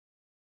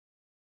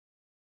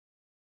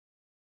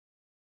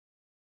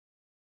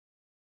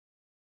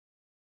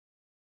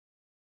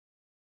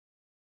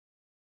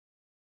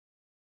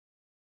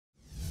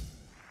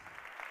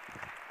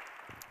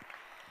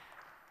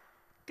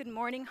Good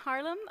morning,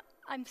 Harlem.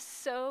 I'm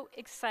so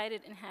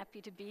excited and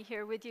happy to be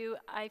here with you.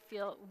 I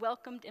feel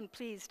welcomed and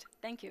pleased.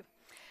 Thank you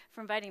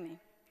for inviting me.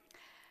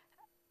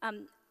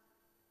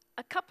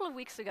 A couple of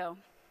weeks ago,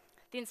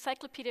 the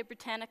Encyclopedia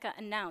Britannica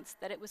announced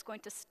that it was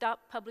going to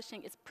stop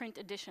publishing its print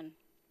edition.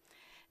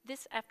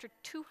 This after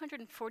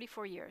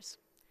 244 years,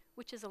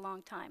 which is a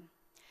long time.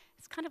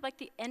 It's kind of like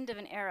the end of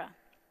an era.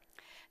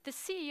 The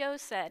CEO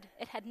said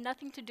it had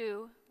nothing to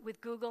do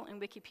with Google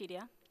and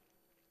Wikipedia.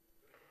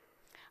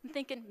 I'm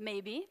thinking,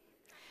 maybe.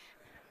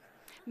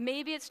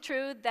 Maybe it's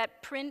true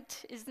that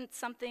print isn't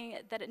something,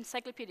 that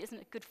encyclopedia isn't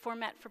a good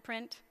format for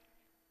print.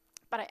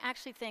 But I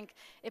actually think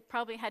it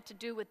probably had to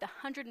do with the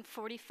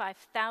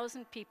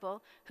 145,000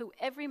 people who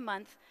every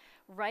month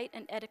write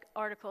and edit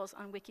articles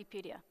on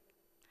Wikipedia.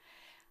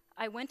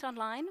 I went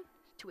online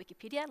to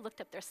Wikipedia, looked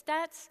up their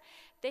stats.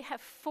 They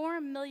have 4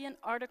 million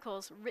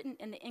articles written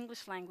in the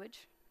English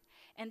language,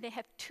 and they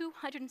have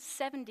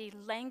 270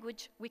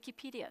 language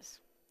Wikipedias.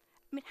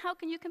 I mean, how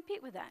can you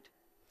compete with that?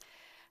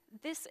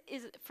 This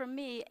is, for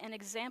me, an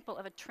example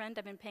of a trend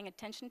I've been paying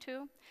attention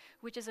to,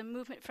 which is a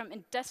movement from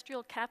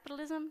industrial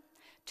capitalism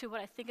to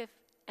what I think of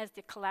as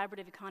the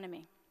collaborative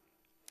economy.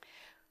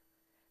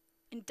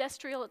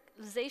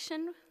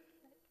 Industrialization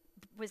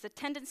was a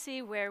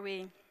tendency where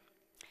we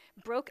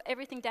broke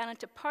everything down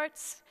into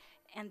parts,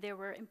 and there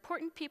were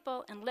important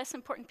people and less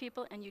important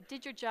people, and you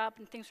did your job,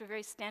 and things were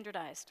very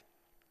standardized.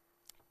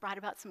 Brought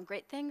about some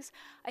great things.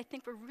 I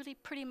think we're really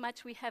pretty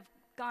much, we have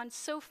gone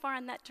so far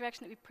in that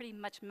direction that we pretty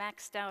much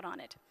maxed out on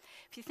it.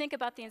 If you think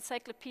about the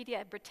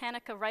Encyclopedia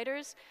Britannica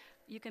writers,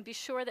 you can be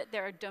sure that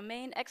there are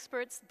domain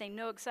experts. They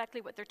know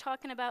exactly what they're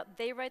talking about.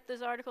 They write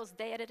those articles,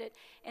 they edit it,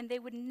 and they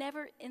would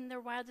never in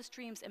their wildest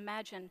dreams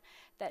imagine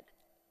that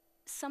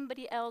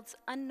somebody else,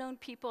 unknown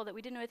people that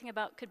we didn't know anything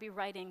about, could be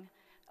writing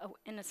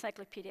an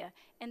encyclopedia.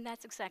 And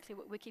that's exactly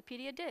what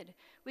Wikipedia did.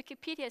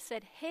 Wikipedia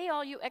said, hey,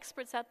 all you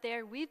experts out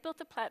there, we've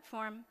built a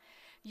platform.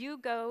 You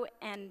go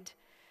and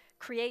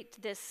create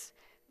this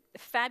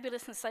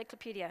fabulous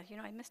encyclopedia. You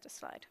know, I missed a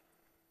slide.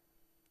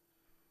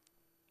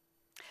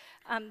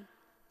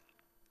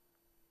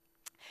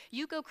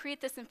 You go create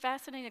this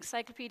fascinating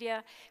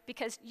encyclopedia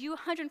because you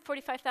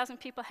 145,000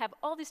 people have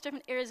all these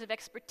different areas of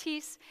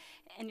expertise,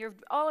 and you're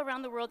all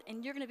around the world,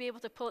 and you're going to be able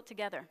to pull it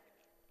together.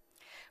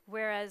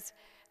 Whereas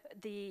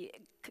the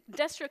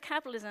industrial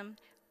capitalism,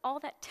 all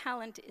that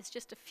talent is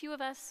just a few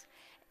of us,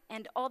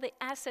 and all the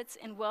assets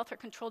and wealth are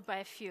controlled by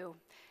a few.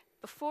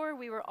 Before,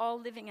 we were all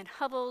living in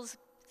hovels,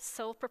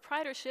 sole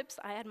proprietorships.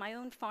 I had my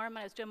own farm,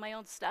 I was doing my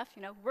own stuff,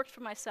 you know, worked for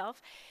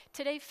myself.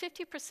 Today,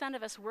 50%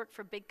 of us work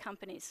for big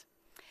companies.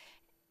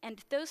 And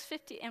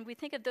we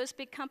think of those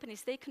big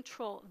companies, they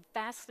control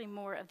vastly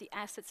more of the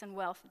assets and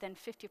wealth than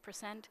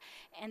 50%,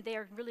 and they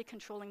are really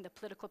controlling the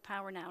political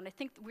power now. And I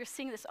think we're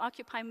seeing this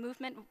Occupy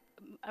movement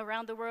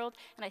around the world,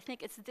 and I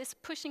think it's this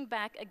pushing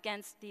back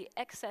against the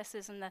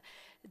excesses and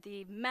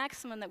the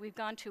maximum that we've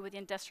gone to with the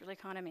industrial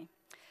economy.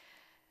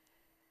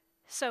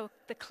 So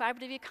the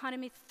collaborative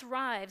economy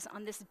thrives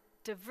on this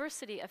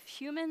diversity of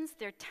humans,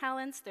 their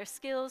talents, their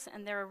skills,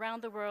 and they're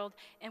around the world.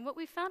 And what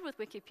we found with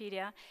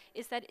Wikipedia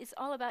is that it's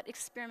all about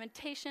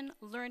experimentation,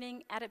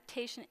 learning,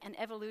 adaptation, and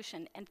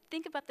evolution. And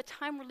think about the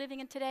time we're living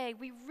in today.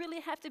 We really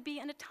have to be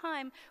in a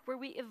time where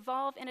we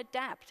evolve and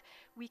adapt.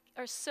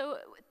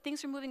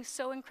 Things are moving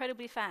so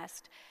incredibly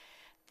fast.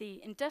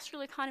 The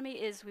industrial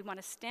economy is, we want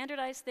to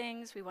standardize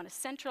things, we want to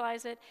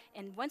centralize it,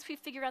 and once we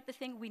figure out the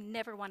thing, we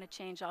never want to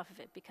change off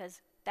of it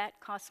because that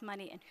costs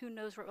money, and who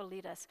knows where it will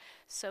lead us.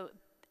 So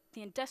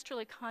the industrial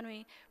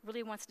economy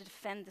really wants to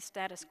defend the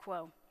status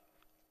quo.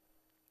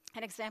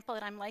 An example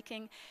that I'm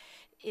liking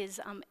is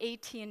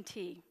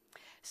AT&T.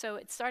 So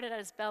it started out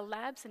as Bell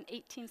Labs in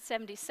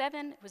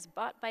 1877. It was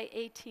bought by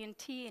AT&T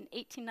in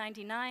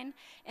 1899,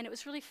 and it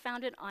was really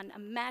founded on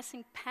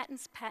amassing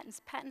patents,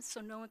 so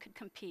no one could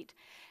compete.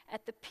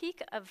 At the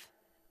peak of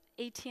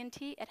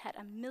AT&T, it had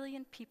 1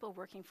 million people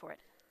working for it.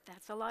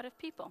 That's a lot of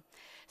people.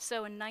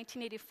 So in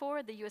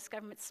 1984, the US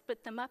government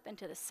split them up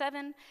into the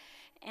 7,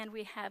 and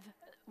we have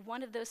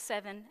one of those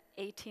 7,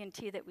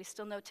 AT&T, that we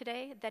still know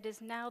today, that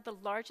is now the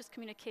largest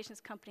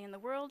communications company in the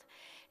world,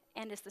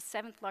 and is the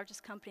 7th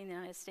largest company in the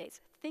United States.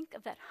 Think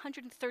of that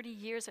 130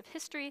 years of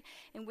history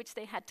in which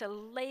they had to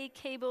lay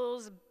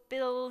cables,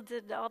 build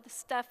all the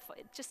stuff,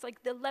 just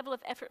like the level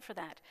of effort for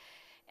that.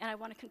 And I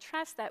want to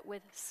contrast that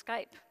with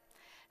Skype.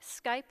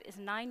 Skype is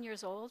 9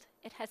 years old.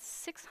 It has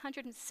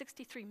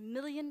 663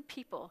 million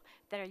people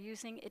that are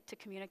using it to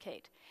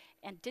communicate.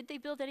 And did they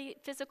build any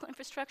physical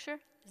infrastructure?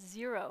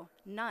 Zero,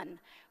 none.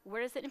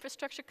 Where does that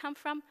infrastructure come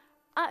from?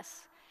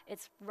 Us.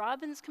 It's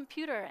Robin's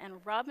computer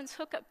and Robin's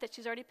hookup that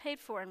she's already paid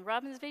for and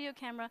Robin's video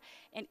camera,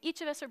 and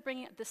each of us are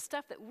bringing the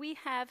stuff that we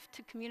have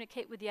to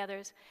communicate with the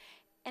others.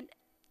 And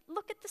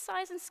look at the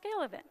size and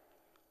scale of it.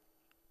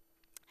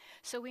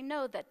 So we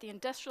know that the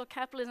industrial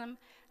capitalism,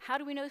 how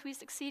do we know we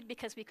succeed?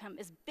 Because we become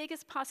as big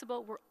as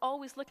possible. We're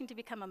always looking to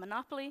become a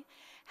monopoly.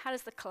 How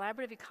does the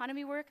collaborative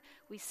economy work?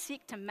 We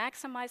seek to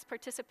maximize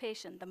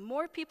participation. The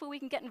more people we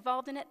can get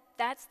involved in it,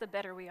 that's the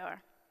better we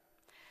are.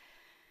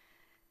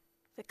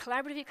 The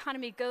collaborative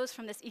economy goes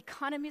from this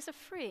economies of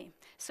free.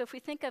 So if we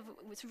think of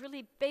what's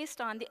really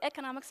based on the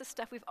economics of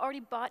stuff we've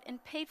already bought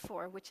and paid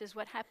for, which is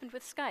what happened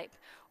with Skype,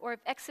 or of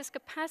excess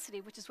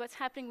capacity, which is what's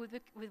happening with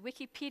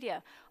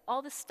Wikipedia.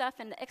 All the stuff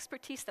and the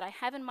expertise that I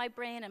have in my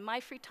brain and my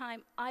free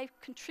time, I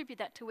contribute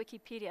that to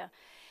Wikipedia.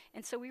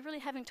 And so we're really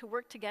having to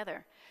work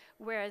together.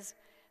 Whereas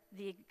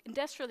the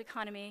industrial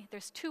economy,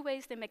 there's two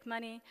ways they make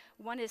money.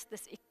 One is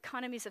this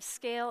economies of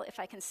scale.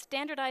 If I can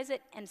standardize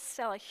it and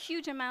sell a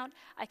huge amount,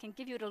 I can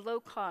give you it at a low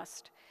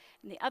cost.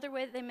 And the other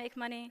way that they make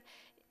money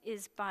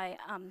is by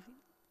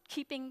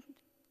keeping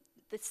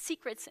the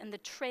secrets and the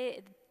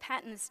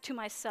patents to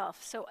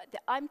myself. So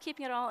I'm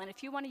keeping it all, and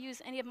if you want to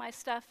use any of my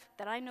stuff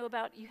that I know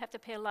about, you have to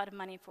pay a lot of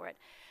money for it.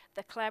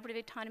 The collaborative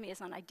economy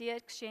is on idea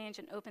exchange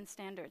and open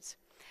standards.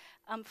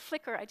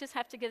 Flickr, I just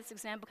have to give this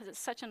example because it's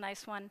such a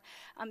nice one.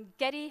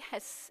 Getty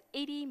has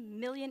 80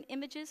 million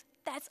images.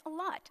 That's a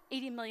lot,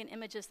 80 million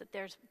images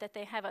that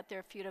they have out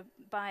there for you to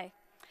buy.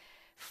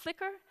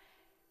 Flickr,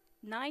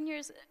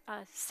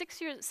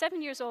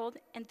 7 years old,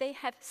 and they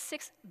have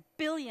 6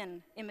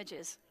 billion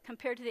images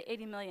compared to the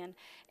 80 million.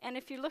 And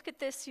if you look at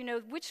this, you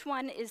know, which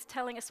one is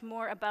telling us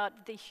more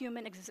about the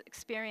human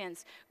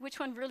experience? Which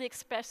one really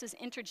expresses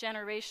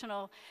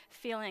intergenerational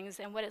feelings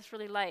and what it's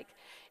really like?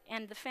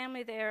 And the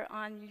family there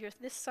on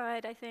this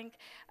side, I think,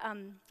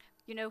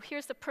 you know,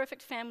 here's the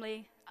perfect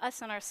family,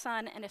 us and our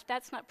son, and if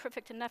that's not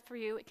perfect enough for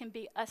you, it can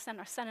be us and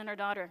our son and our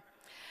daughter.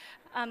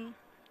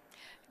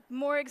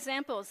 More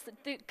examples,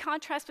 the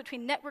contrast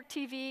between network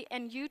TV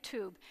and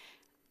YouTube.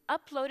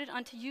 Uploaded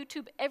onto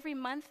YouTube every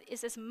month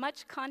is as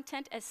much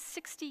content as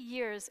 60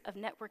 years of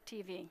network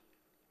TV.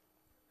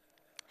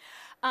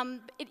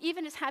 It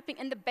even is happening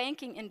in the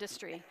banking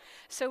industry.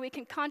 So we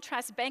can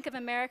contrast Bank of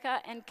America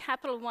and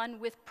Capital One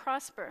with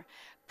Prosper.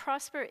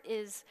 Prosper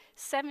is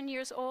 7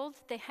 years old.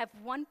 They have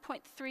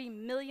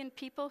 1.3 million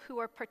people who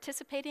are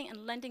participating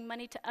and lending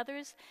money to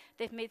others.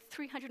 They've made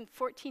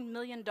 $314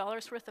 million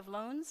worth of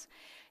loans.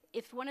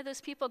 If one of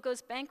those people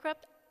goes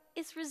bankrupt,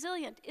 it's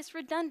resilient, it's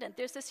redundant.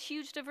 There's this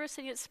huge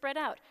diversity that's spread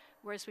out,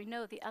 whereas we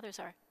know the others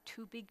are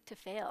too big to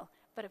fail.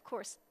 But of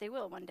course, they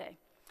will one day.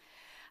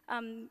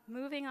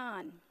 Moving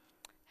on.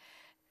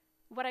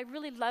 What I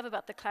really love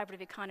about the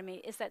collaborative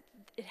economy is that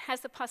it has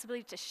the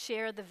possibility to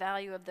share the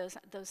value of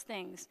those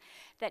things.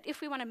 That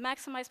if we want to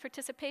maximize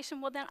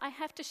participation, well then I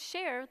have to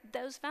share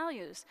those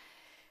values.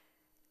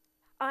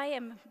 I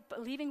am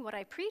believing what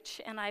I preach,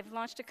 and I've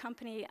launched a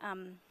company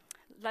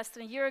less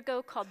than a year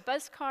ago called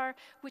Buzzcar,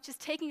 which is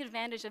taking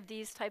advantage of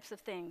these types of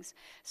things.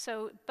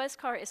 So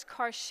Buzzcar is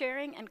car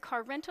sharing and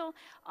car rental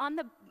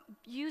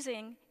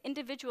using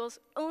individuals'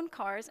 own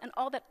cars and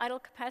all that idle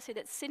capacity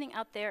that's sitting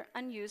out there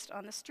unused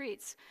on the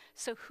streets.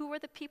 So who are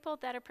the people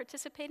that are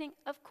participating?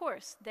 Of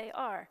course, they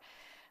are.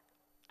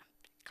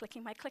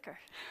 Clicking my clicker.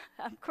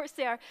 Of course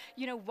they are,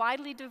 you know,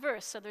 widely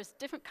diverse. So there's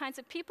different kinds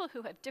of people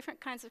who have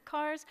different kinds of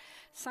cars.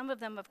 Some of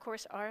them, of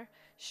course, are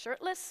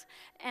shirtless.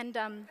 And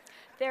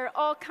there are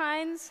all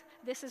kinds.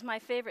 This is my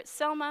favorite,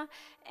 Selma.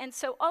 And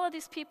so all of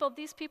these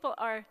people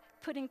are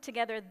putting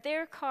together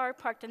their car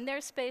parked in their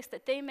space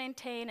that they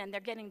maintain, and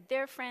they're getting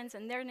their friends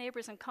and their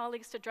neighbors and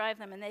colleagues to drive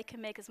them, and they can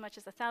make as much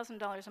as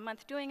 $1,000 a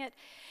month doing it.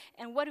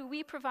 And what do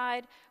we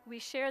provide? We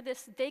share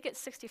this. They get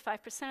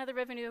 65% of the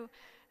revenue.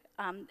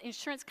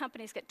 Insurance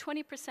companies get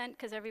 20%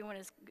 because everyone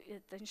is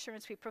the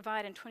insurance we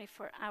provide and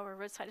 24-hour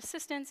roadside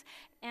assistance.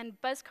 And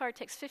Buzzcar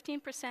takes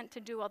 15% to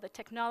do all the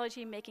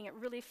technology, making it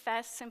really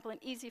fast, simple,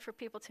 and easy for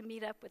people to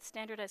meet up with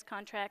standardized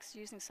contracts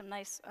using some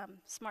nice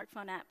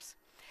smartphone apps.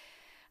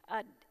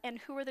 And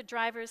who are the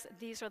drivers?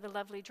 These are the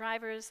lovely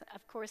drivers,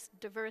 of course,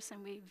 diverse,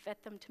 and we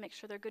vet them to make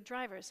sure they're good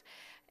drivers.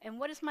 And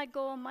what is my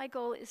goal? My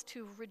goal is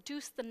to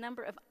reduce the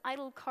number of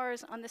idle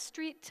cars on the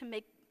street to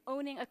make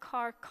owning a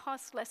car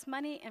costs less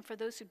money, and for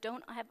those who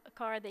don't have a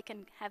car, they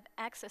can have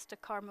access to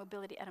car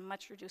mobility at a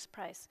much reduced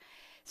price.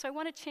 So I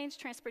want to change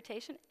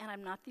transportation, and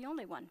I'm not the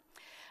only one.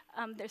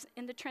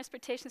 In the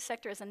transportation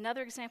sector is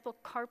another example,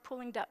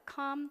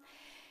 carpooling.com.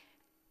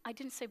 I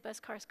didn't say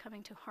Buzzcar is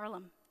coming to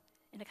Harlem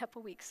in a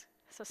couple weeks,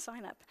 so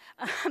sign up.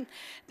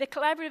 The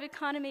collaborative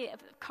economy of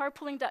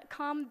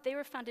carpooling.com, they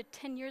were founded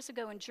 10 years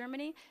ago in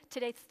Germany.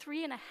 Today,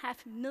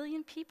 3.5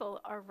 million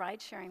people are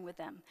ride-sharing with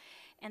them.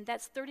 And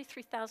that's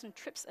 33,000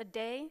 trips a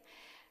day,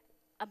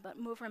 about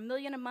over 1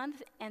 million a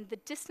month. And the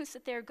distance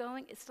that they're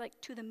going is like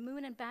to the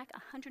moon and back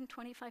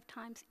 125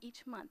 times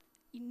each month.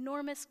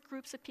 Enormous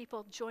groups of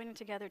people joining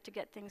together to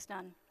get things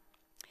done.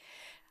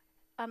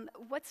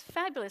 What's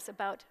fabulous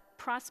about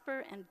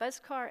Prosper and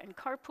Buzzcar and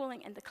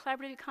carpooling and the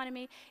collaborative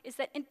economy is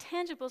that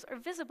intangibles are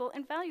visible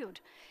and valued.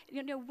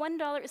 You know,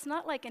 $1 is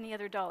not like any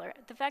other dollar.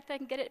 The fact that I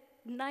can get it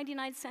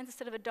 99 cents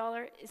instead of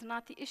 $1 is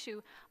not the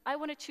issue. I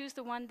want to choose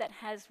the one that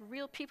has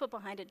real people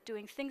behind it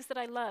doing things that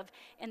I love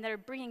and that are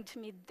bringing to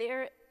me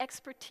their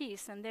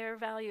expertise and their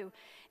value.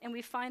 And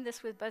we find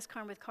this with Buzzcar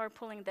and with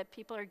carpooling, that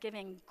people are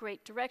giving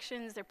great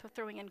directions. They're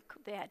throwing in,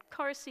 they had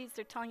car seats.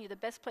 They're telling you the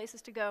best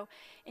places to go.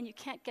 And you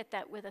can't get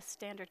that with a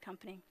standard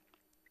company.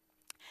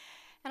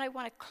 And I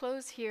want to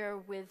close here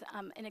with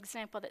an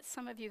example that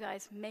some of you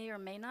guys may or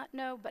may not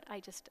know, but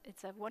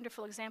it's a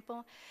wonderful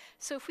example.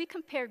 So if we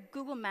compare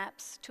Google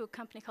Maps to a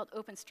company called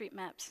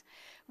OpenStreetMaps,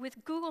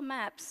 with Google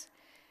Maps,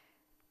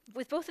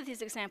 with both of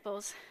these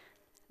examples,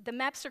 the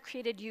maps are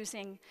created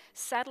using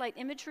satellite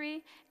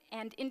imagery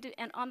and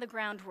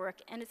on-the-ground work,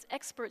 and it's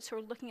experts who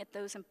are looking at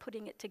those and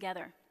putting it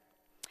together.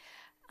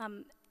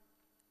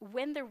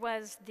 When there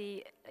was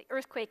the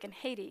earthquake in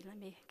Haiti, let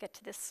me get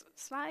to this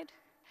slide.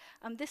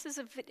 This is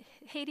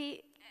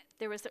Haiti.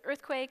 There was the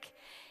earthquake,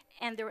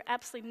 and there were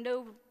absolutely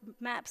no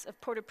maps of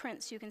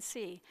Port-au-Prince you can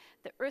see.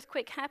 The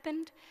earthquake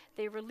happened,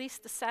 they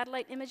released the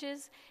satellite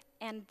images,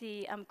 and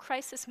the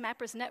Crisis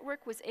Mappers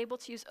Network was able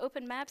to use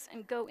open maps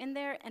and go in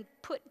there and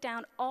put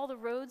down all the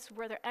roads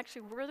where there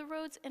actually were the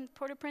roads in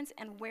Port-au-Prince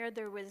and where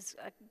there was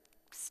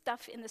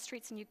stuff in the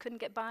streets and you couldn't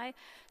get by.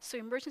 So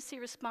emergency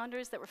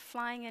responders that were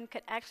flying in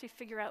could actually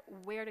figure out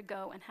where to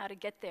go and how to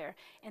get there.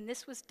 And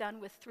this was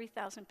done with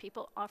 3,000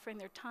 people offering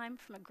their time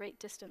from a great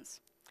distance.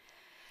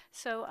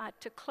 So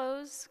to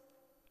close,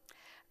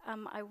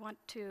 I want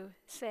to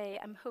say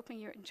I'm hoping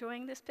you're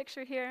enjoying this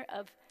picture here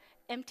of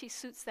empty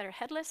suits that are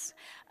headless.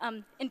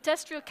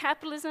 Industrial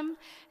capitalism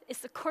is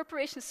the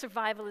corporation's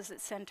survival is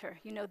its center.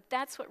 You know,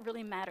 that's what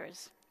really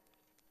matters.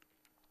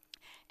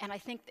 And I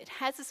think it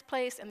has its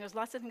place, and there's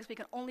lots of things we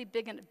can only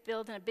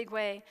build in a big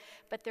way,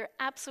 but there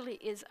absolutely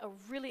is a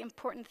really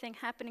important thing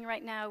happening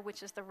right now,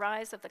 which is the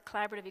rise of the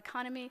collaborative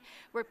economy,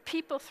 where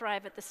people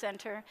thrive at the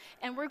center,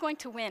 and we're going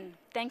to win.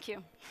 Thank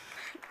you.